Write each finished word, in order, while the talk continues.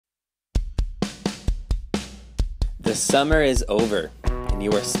The summer is over, and you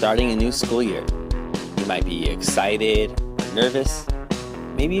are starting a new school year. You might be excited, nervous,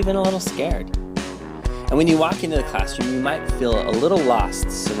 maybe even a little scared. And when you walk into the classroom, you might feel a little lost,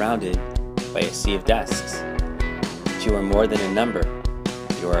 surrounded by a sea of desks. But you are more than a number.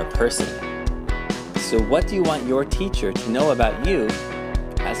 You are a person. So what do you want your teacher to know about you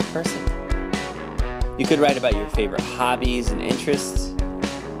as a person? You could write about your favorite hobbies and interests.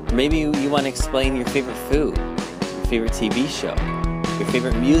 Or maybe you want to explain your favorite food, your favorite TV show, your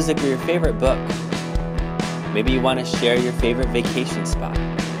favorite music, or your favorite book. Maybe you want to share your favorite vacation spot.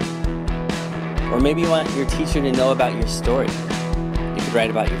 Or maybe you want your teacher to know about your story. You could write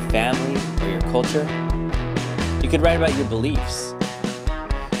about your family or your culture. You could write about your beliefs.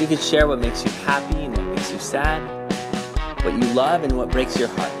 You could share what makes you happy and what makes you sad, what you love and what breaks your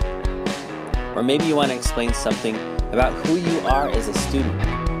heart. Or maybe you want to explain something about who you are as a student.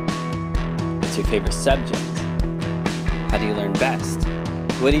 What's your favorite subject? How do you learn best?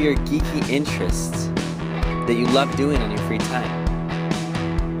 What are your geeky interests that you love doing on your free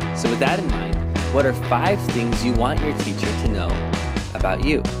time? So with that in mind, what are 5 things you want your teacher to know about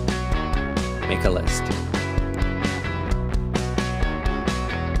you? Make a list.